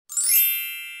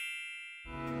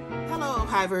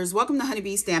Hivers, welcome to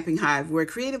Honeybee Stamping Hive, where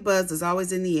creative buzz is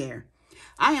always in the air.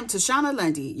 I am Tashana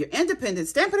Lundy, your independent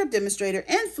Stampin' Up demonstrator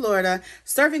in Florida,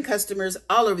 serving customers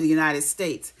all over the United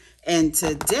States. And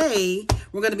today,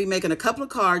 we're going to be making a couple of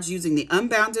cards using the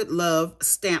Unbounded Love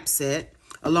stamp set,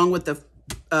 along with the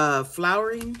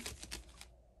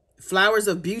Flowers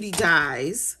of Beauty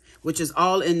dies, which is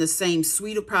all in the same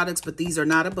suite of products, but these are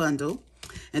not a bundle.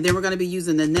 And then we're going to be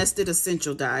using the Nested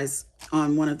Essential dies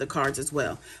on one of the cards as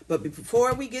well. But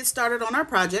before we get started on our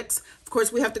projects, of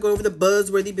course, we have to go over the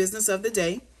buzzworthy business of the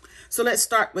day. So let's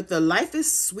start with the Life is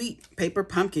Sweet Paper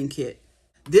Pumpkin Kit.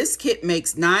 This kit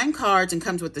makes 9 cards and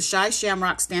comes with the Shy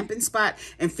Shamrock Stampin' Spot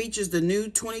and features the new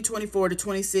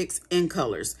 2024-26 in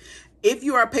colors. If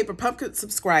you are a Paper Pumpkin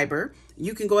subscriber,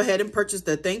 you can go ahead and purchase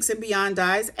the Thanks and Beyond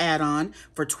dies add-on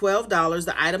for $12.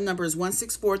 The item number is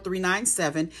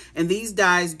 164397, and these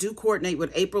dies do coordinate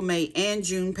with April, May, and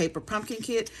June Paper Pumpkin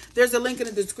Kit. There's a link in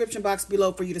the description box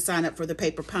below for you to sign up for the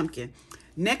Paper Pumpkin.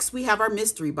 Next, we have our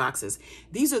mystery boxes.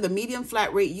 These are the medium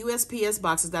flat rate USPS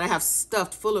boxes that I have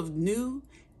stuffed full of new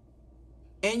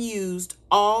and used,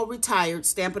 all retired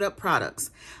Stampin' Up products.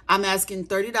 I'm asking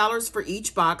 $30 for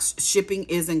each box. Shipping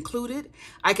is included.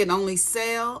 I can only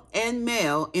sell and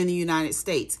mail in the United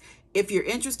States. If you're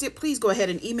interested, please go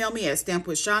ahead and email me at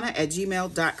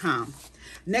stampwithshana@gmail.com.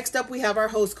 Next up, we have our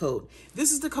host code.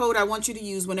 This is the code I want you to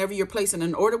use whenever you're placing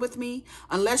an order with me.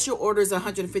 Unless your order is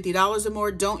 $150 or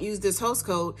more, don't use this host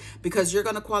code because you're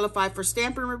going to qualify for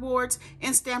Stampin' Rewards,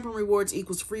 and Stampin' Rewards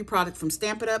equals free product from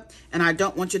Stampin' Up, and I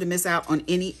don't want you to miss out on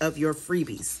any of your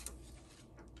freebies.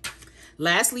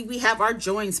 Lastly, we have our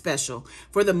Join Special.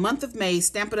 For the month of May,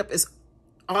 Stampin' Up is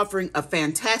offering a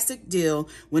fantastic deal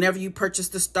whenever you purchase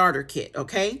the starter kit,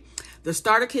 okay? The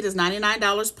starter kit is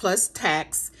 $99 plus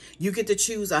tax. You get to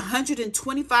choose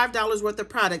 $125 worth of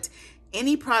product,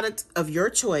 any product of your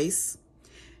choice.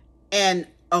 And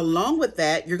along with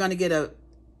that, you're going to get a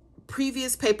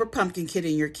previous Paper Pumpkin kit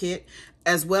in your kit,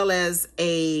 as well as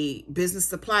a business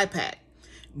supply pack.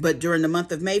 But during the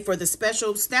month of May, for the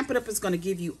special, Stampin' Up is going to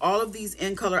give you all of these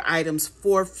in-color items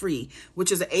for free,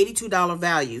 which is an $82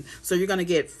 value. So you're going to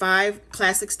get 5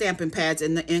 classic stamping pads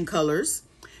in the in-colors.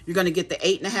 You're going to get the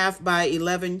 8.5 by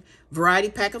 11 variety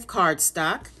pack of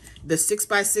cardstock, the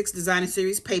 6x6 designer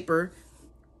series paper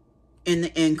in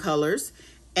the in-colors,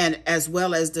 and as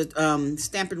well as the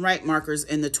Stampin' Right markers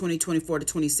in the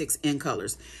 2024-26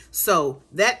 in-colors. So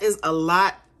that is a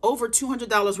lot, over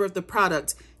 $200 worth of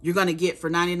product you're going to get for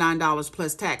 $99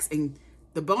 plus tax. And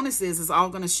the bonus is it's all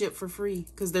going to ship for free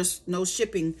because there's no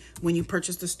shipping when you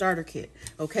purchase the starter kit,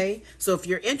 okay? So if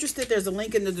you're interested, there's a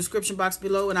link in the description box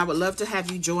below, and I would love to have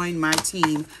you join my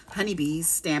team, Honeybee's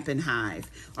Stampin'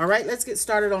 Hive. All right, let's get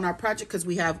started on our project because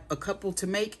we have a couple to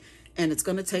make, and it's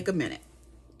going to take a minute.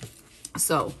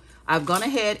 So I've gone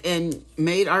ahead and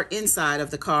made our inside of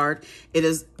the card. It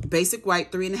is basic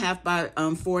white, 3.5 by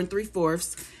 4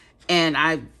 3/4, and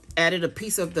I added a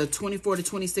piece of the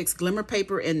 24-26 glimmer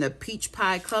paper in the peach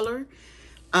pie color,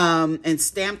 and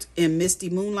stamped in Misty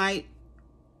Moonlight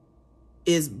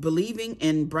is Believing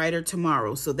in Brighter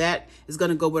Tomorrow. So that is going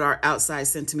to go with our outside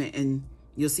sentiment, and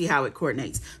you'll see how it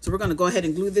coordinates. So we're going to go ahead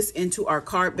and glue this into our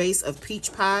card base of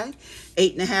peach pie,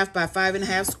 8.5 by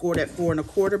 5.5, scored at 4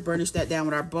 1/4. Burnish that down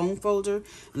with our bone folder,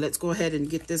 and let's go ahead and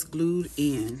get this glued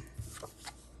in.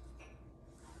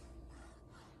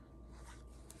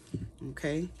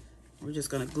 Okay, we're just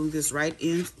going to glue this right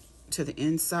in to the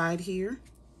inside here,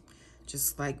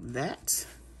 just like that.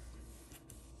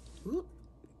 Whoop.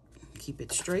 Keep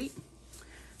it straight.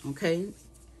 Okay,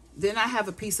 then I have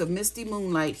a piece of Misty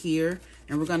Moonlight here,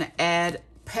 and we're going to add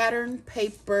pattern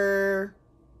paper.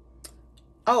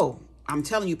 Oh, I'm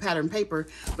telling you pattern paper,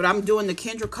 but I'm doing the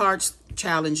Kendra Cards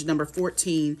Challenge number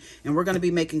 14, and we're going to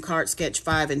be making card sketch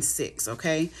 5 and 6,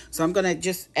 okay? So I'm going to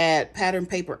just add pattern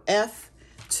paper F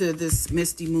to this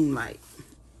Misty Moonlight.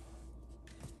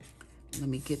 Let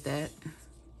me get that.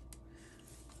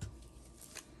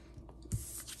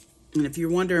 And if you're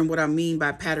wondering what I mean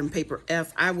by pattern paper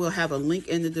F, I will have a link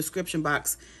in the description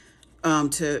box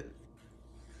to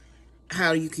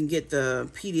how you can get the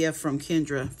PDF from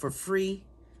Kendra for free.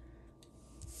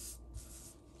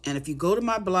 And if you go to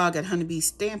my blog at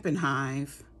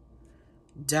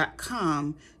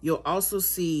honeybeestampinhive.com, you'll also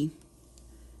see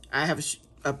I have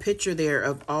a picture there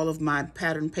of all of my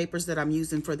pattern papers that I'm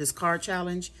using for this card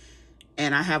challenge.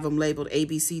 And I have them labeled A,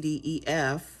 B, C, D, E,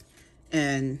 F.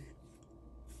 And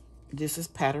this is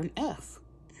pattern F.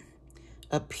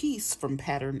 A piece from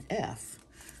pattern F.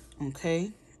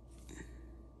 Okay.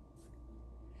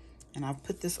 And I've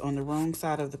put this on the wrong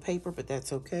side of the paper, but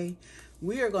that's okay.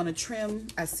 We are going to trim.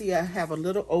 I see I have a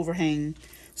little overhang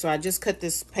So I just cut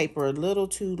this paper a little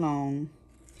too long,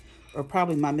 or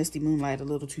probably my Misty Moonlight a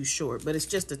little too short, but it's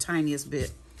just the tiniest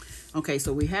bit. Okay,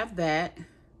 so we have that.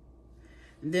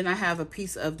 And then I have a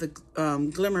piece of the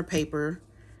glimmer paper,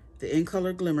 the in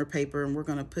color glimmer paper, and we're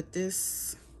gonna put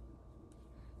this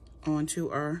onto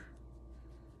our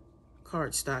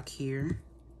cardstock here.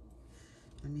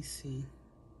 Let me see.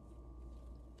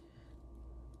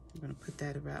 I'm gonna put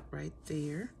that about right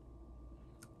there.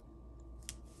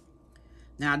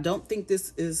 Now, I don't think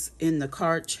this is in the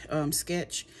card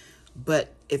sketch,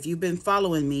 but if you've been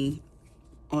following me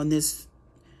on this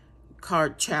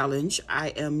card challenge, I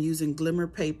am using glimmer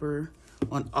paper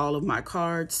on all of my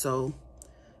cards, so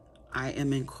I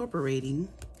am incorporating.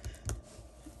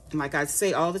 And like I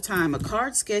say all the time, a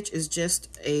card sketch is just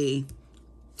a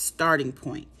starting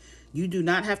point. You do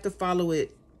not have to follow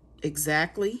it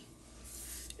exactly.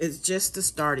 It's just the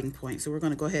starting point. So we're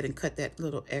going to go ahead and cut that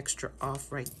little extra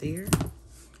off right there.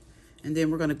 And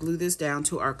then we're going to glue this down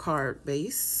to our card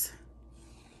base.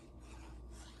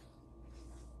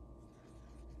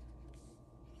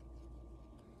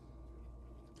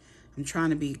 I'm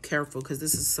trying to be careful because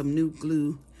this is some new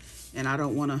glue and I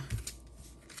don't want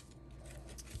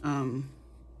to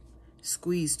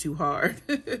squeeze too hard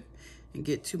and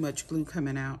get too much glue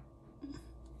coming out.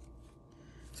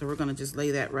 So we're going to just lay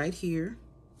that right here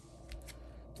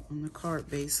on the card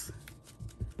base.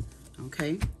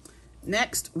 Okay.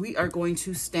 Next, we are going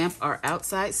to stamp our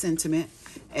outside sentiment,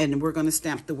 and we're going to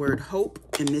stamp the word hope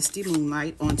and Misty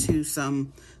Moonlight onto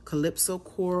some Calypso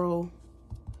Coral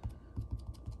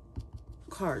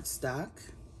cardstock.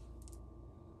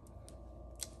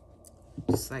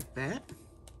 Just like that.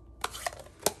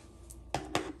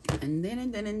 And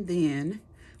then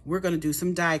we're going to do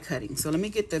some die cutting. So let me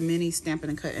get the mini Stampin'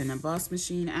 and Cut and Emboss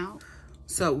machine out.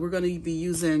 So we're going to be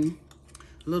using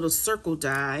a little circle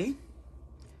die.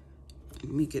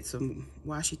 Let me get some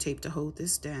washi tape to hold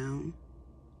this down.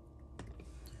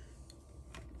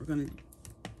 We're going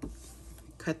to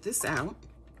cut this out.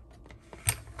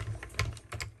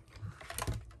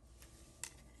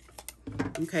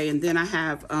 Okay, and then I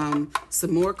have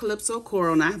some more Calypso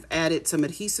Coral, and I've added some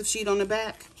adhesive sheet on the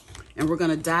back. And we're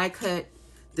going to die cut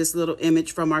this little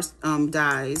image from our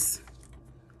dies.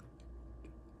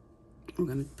 I'm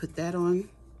going to put that on.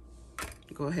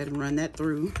 Go ahead and run that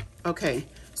through. Okay,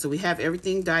 so we have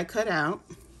everything die cut out.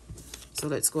 So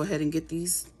let's go ahead and get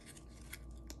these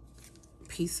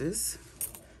pieces.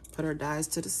 Put our dies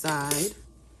to the side.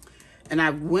 And I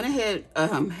went ahead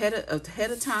ahead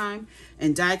of time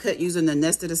and die cut using the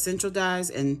Nested Essential dies.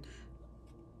 And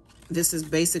this is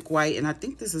basic white. And I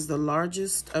think this is the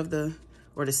largest of the,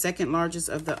 or the second largest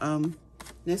of the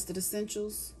Nested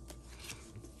Essentials.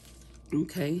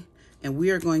 Okay. And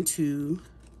we are going to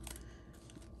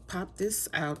pop this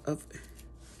out of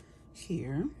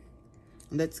here.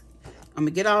 I'm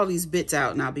gonna get all these bits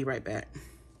out and I'll be right back.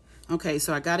 Okay,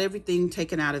 so I got everything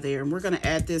taken out of there, and we're gonna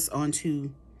add this onto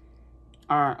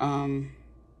our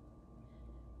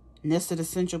Nested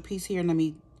Essential piece here. Let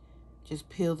me just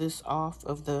peel this off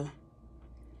of the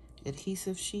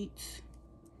adhesive sheets.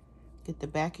 Get the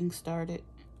backing started.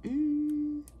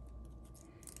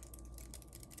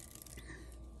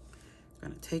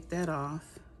 Gonna take that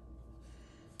off.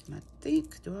 And I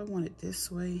think, do I want it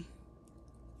this way?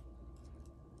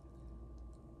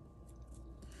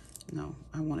 No,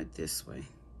 I want it this way.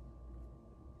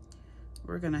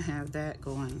 We're gonna have that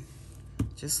going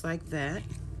just like that.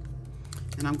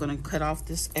 And I'm gonna cut off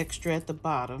this extra at the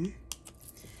bottom.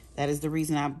 That is the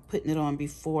reason I'm putting it on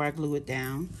before I glue it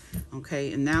down.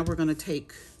 Okay, and now we're gonna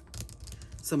take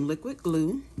some liquid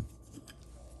glue.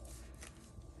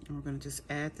 And we're gonna just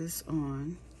add this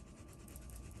on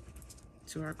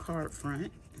to our card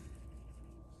front.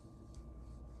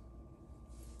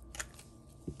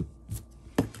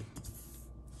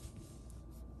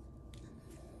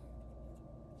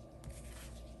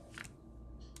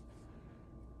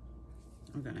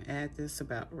 We're gonna add this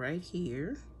about right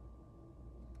here.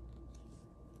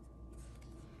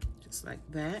 Just like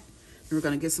that. And we're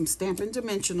gonna get some Stampin'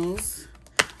 Dimensionals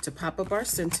to pop up our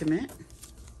sentiment.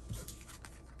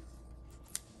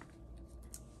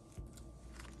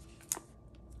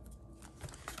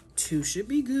 Two should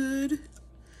be good.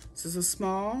 This is a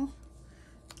small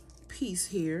piece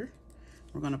here.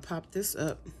 We're gonna pop this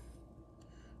up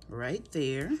right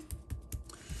there,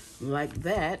 like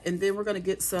that. And then we're gonna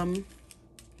get some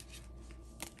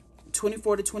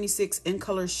 24 to 26 in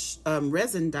color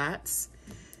resin dots.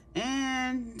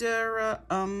 And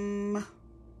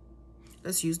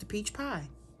let's use the peach pie.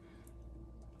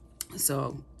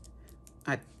 So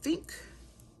I think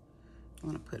I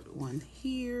want to put one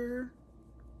here,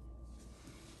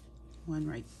 one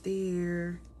right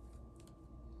there.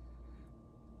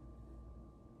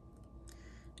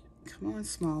 Come on,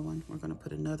 small one. We're going to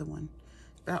put another one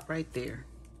about right there.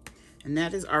 And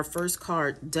that is our first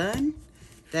card done.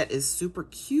 That is super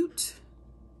cute.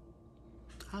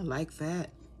 I like that.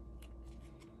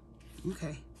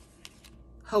 Okay.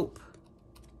 Hope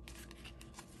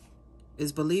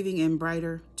is believing in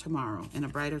brighter tomorrow, in a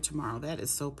brighter tomorrow. That is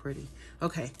so pretty.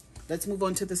 Okay, let's move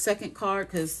on to the second card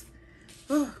because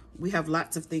we have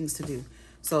lots of things to do.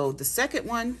 So the second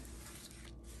one,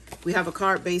 we have a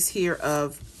card base here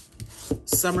of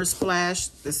Summer Splash,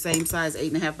 the same size,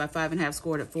 8.5 by 5.5,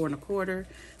 scored at 4 1/4.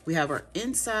 We have our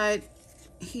inside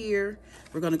here.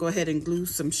 We're going to go ahead and glue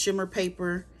some shimmer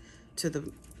paper to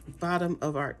the bottom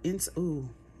of our inside. Ooh,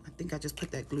 I think I just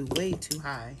put that glue way too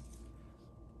high.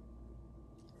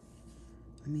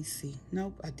 Let me see.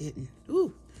 Nope, I didn't.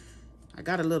 Ooh, I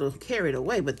got a little carried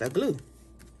away with the glue.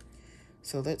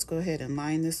 So let's go ahead and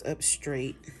line this up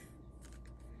straight.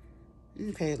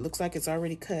 Okay, it looks like it's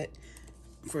already cut.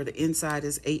 For the inside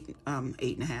is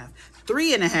 8.5,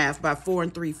 3.5 by 4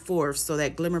 3/4. So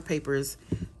that glimmer paper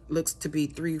looks to be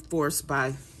 3/4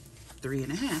 by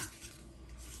 3.5.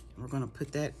 We're gonna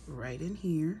put that right in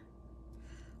here,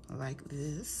 like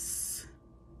this.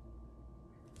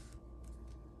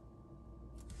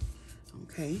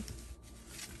 Okay.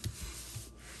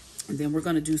 And then we're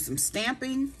gonna do some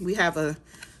stamping. We have a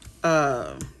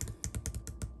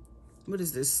what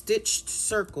is this? Stitched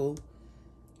circle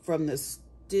from the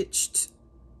stitched,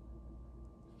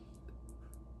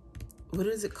 what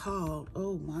is it called?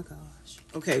 Oh my gosh.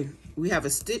 Okay, we have a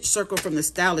stitch circle from the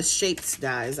Stylish Shapes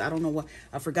dies. I don't know what,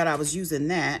 I forgot I was using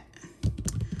that.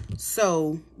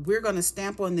 So we're gonna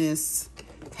stamp on this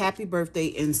Happy Birthday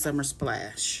in Summer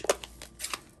Splash.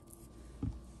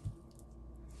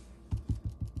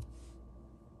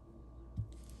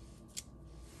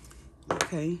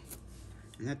 Okay,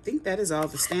 and I think that is all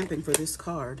the stamping for this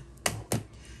card.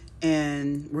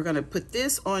 And we're gonna put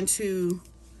this onto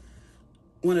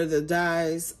one of the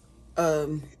dies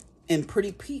in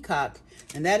Pretty Peacock,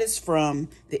 and that is from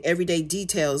the Everyday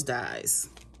Details dies.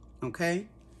 Okay,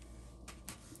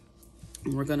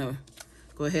 and we're gonna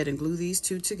go ahead and glue these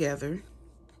two together.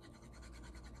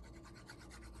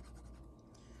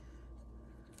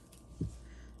 I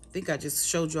think I just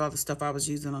showed you all the stuff I was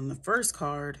using on the first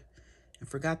card and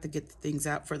forgot to get the things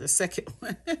out for the second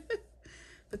one.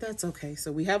 But that's okay.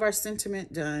 So we have our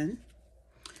sentiment done.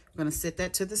 We're going to set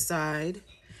that to the side.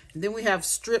 And then we have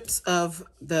strips of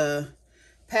the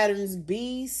patterns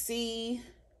B, C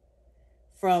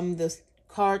from the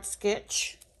card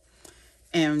sketch.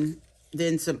 And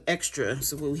then some extra.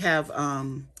 So we have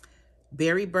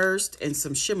Berry Burst and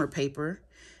some shimmer paper.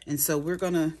 And so we're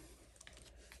going to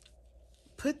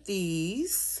put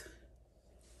these.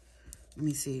 Let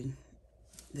me see.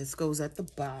 This goes at the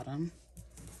bottom.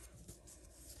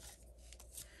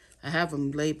 I have them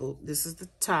labeled. This is the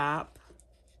top.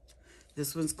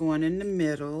 This one's going in the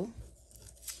middle.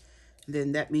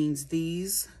 Then that means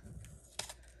these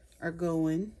are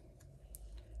going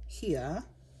here.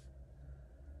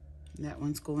 And that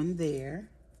one's going there.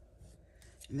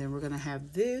 And then we're going to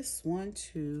have this 1,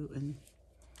 2, and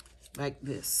like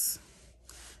this.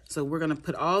 So we're going to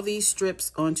put all these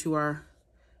strips onto our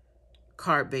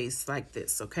card base like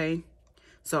this, okay?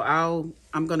 So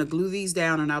I'm going to glue these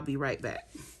down and I'll be right back.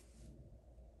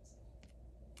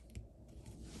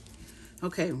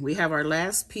 Okay, we have our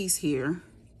last piece here.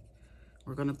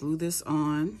 We're going to glue this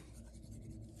on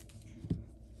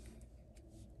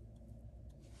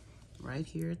right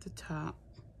here at the top.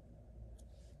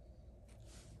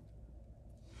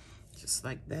 Just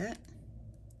like that.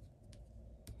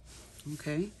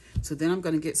 Okay, so then I'm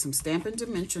going to get some Stampin'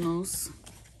 Dimensionals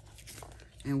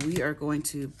and we are going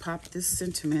to pop this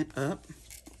sentiment up.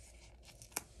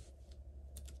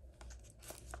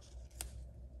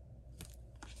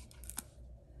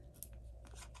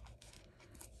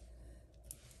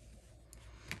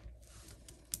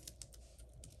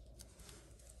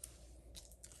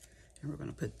 And we're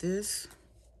going to put this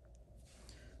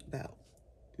about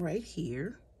right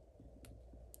here.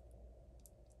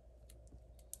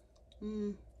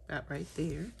 About right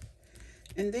there.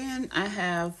 And then I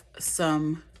have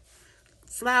some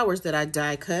flowers that I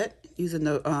die cut using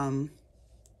the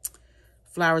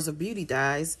Flowers of Beauty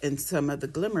dies and some of the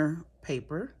glimmer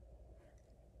paper.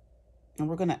 And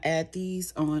we're going to add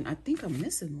these on. I think I'm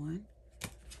missing one.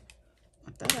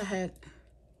 I thought I had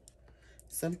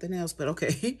something else, but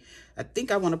okay. I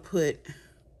think I want to put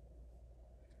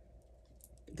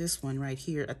this one right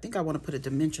here. I think I want to put a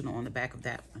dimensional on the back of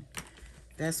that one.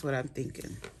 That's what I'm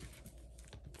thinking.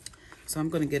 So I'm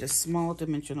going to get a small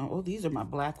dimensional. Oh, these are my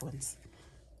black ones.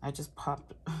 I just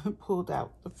pulled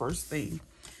out the first thing.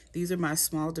 These are my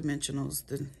small dimensionals,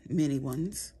 the mini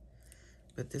ones.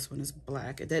 But this one is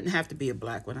black. It doesn't have to be a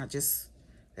black one. That's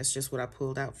just what I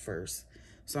pulled out first.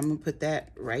 So I'm going to put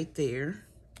that right there,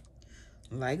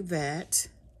 like that.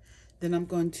 Then I'm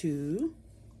going to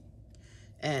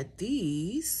add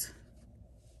these.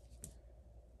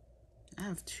 I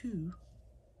have two.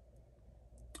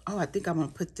 Oh, I think I'm going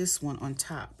to put this one on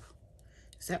top.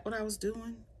 Is that what I was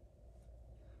doing?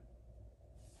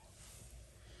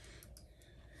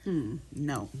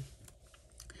 No.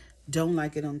 Don't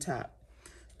like it on top.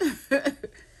 I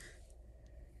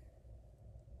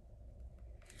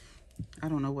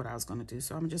don't know what I was going to do,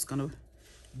 so I'm just going to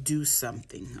do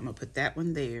something. I'm going to put that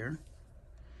one there.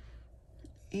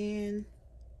 And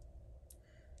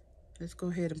let's go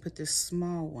ahead and put this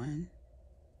small one.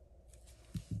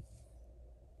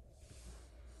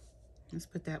 Let's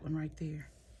put that one right there.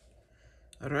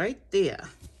 Right there.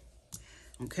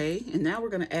 Okay, and now we're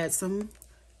going to add some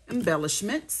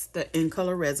embellishments, the in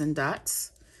color resin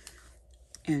dots.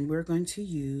 And we're going to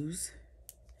use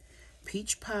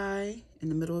peach pie in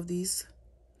the middle of these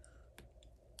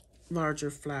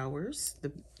larger flowers.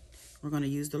 We're going to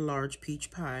use the large peach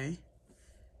pie.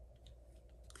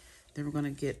 Then we're going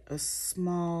to get a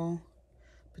small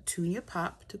petunia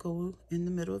pop to go in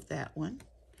the middle of that one.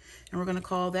 And we're going to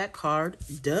call that card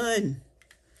done.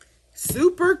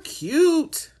 Super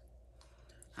cute.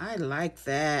 I like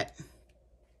that.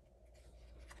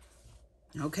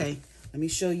 Okay, let me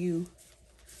show you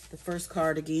the first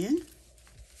card again.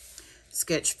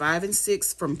 Sketch 5 and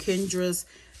 6 from Kendra's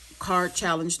card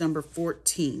challenge number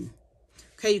 14.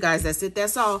 Okay, you guys, that's it.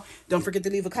 That's all. Don't forget to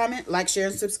leave a comment, like, share,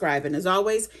 and subscribe. And as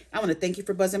always, I want to thank you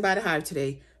for buzzing by the Hive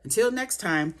today. Until next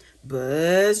time,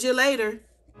 buzz you later.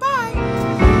 Bye.